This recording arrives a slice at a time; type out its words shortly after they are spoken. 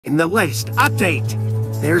in the latest update.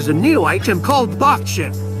 There's a new item called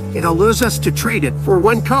Boxship. It allows us to trade it for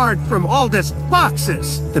one card from all these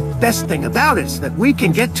boxes. The best thing about it is that we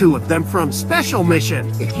can get 2 of them from special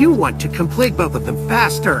mission if you want to complete both of them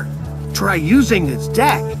faster. Try using this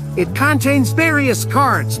deck. It contains various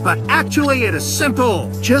cards, but actually it is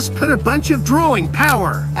simple. Just put a bunch of drawing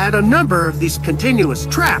power, add a number of these continuous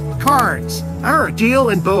trap cards. Our deal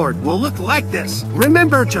and board will look like this.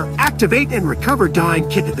 Remember to activate and recover Dying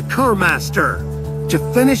Kid to the Core Master.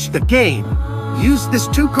 To finish the game, use this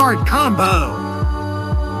 2-card combo.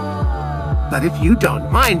 But if you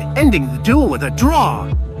don't mind ending the duel with a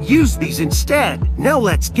draw, use these instead. Now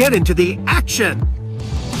let's get into the action.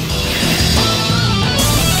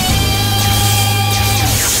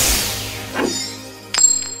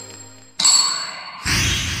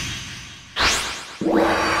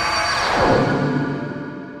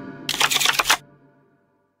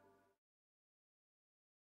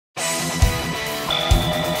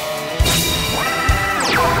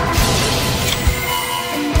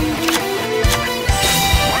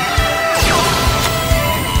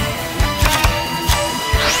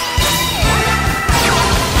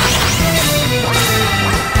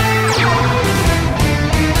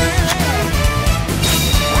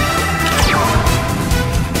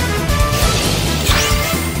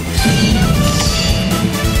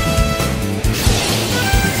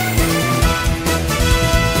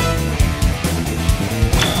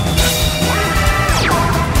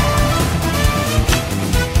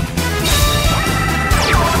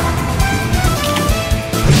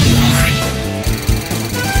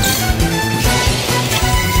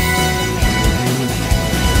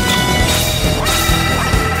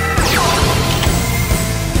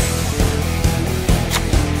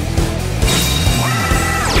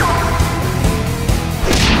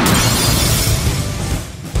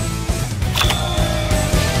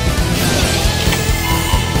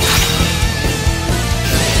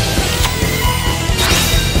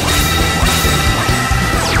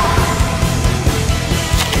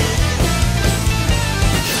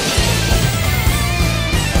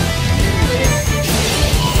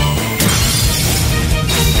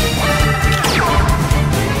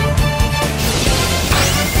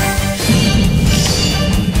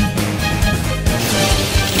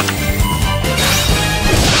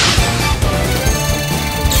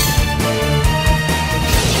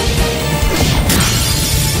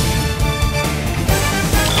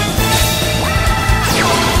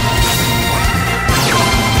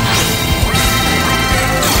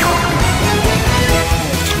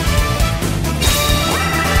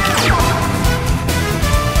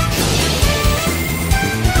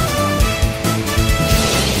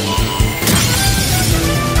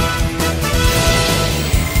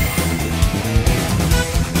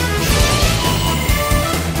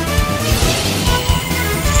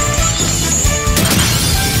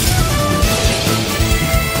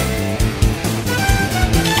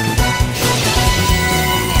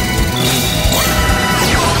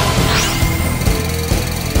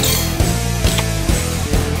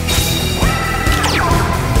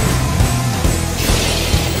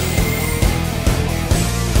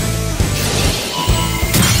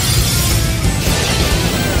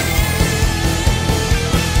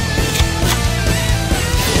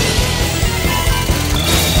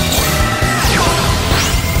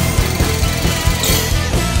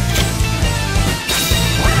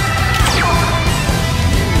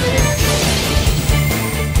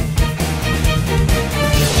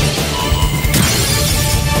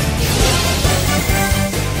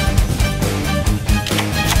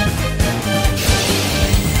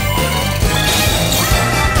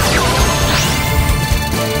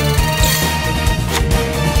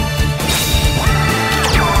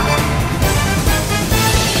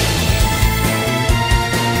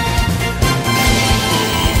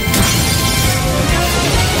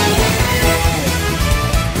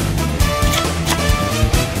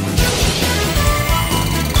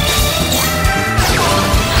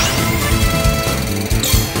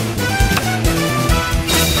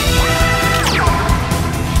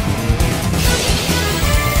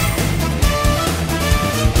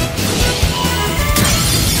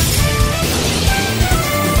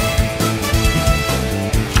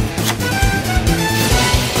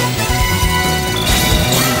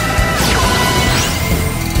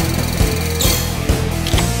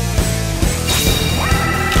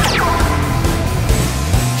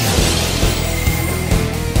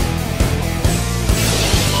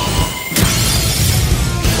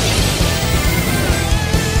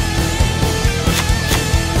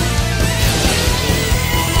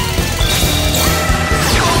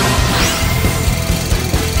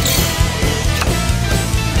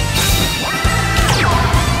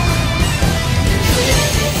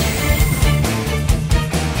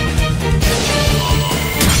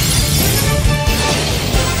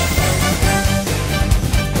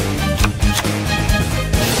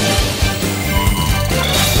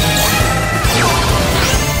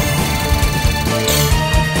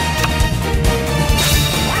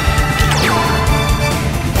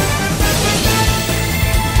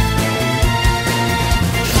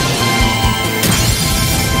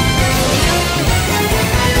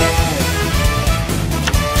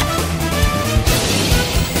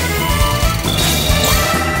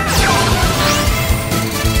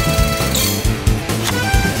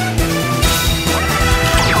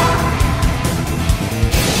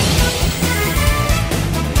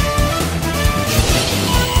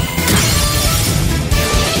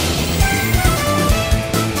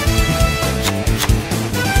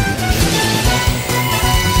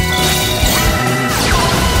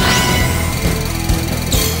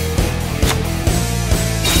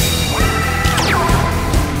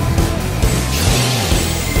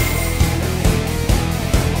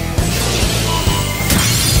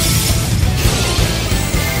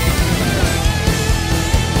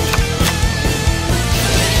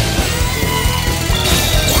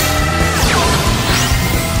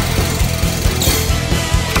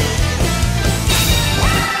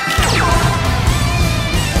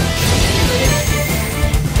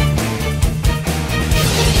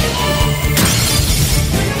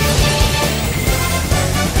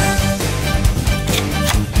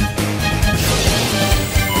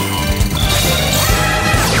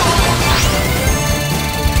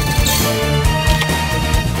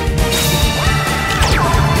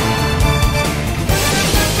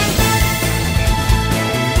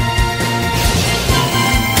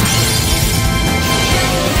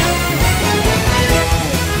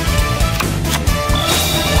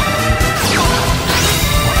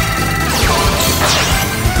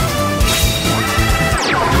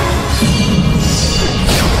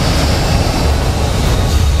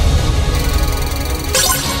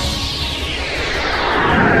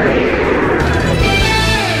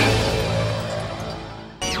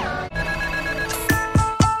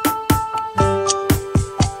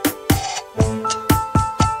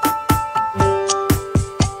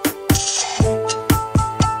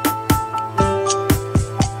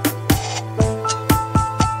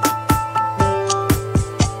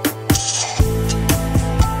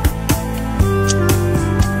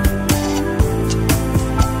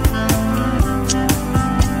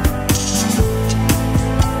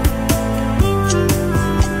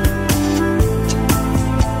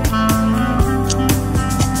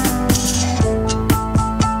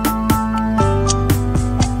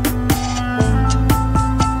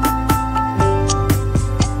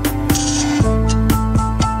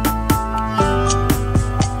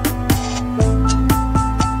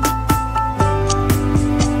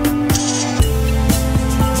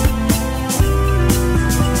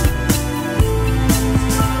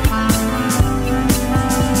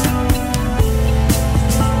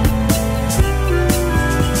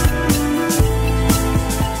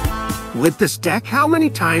 With this deck, how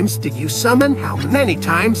many times did you summon? How many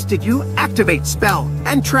times did you activate spell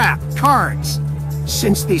and trap cards?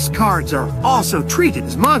 Since these cards are also treated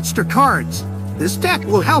as monster cards, this deck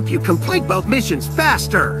will help you complete both missions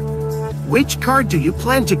faster. Which card do you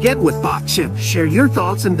plan to get with box ship? Share your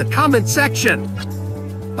thoughts in the comment section.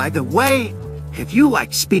 By the way, if you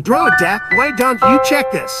like Speedroid deck, why don't you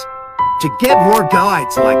check this? To get more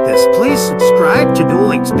guides like this, please subscribe to Duel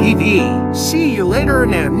Links PvE. See you later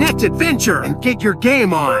in our next adventure and get your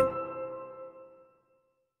game on.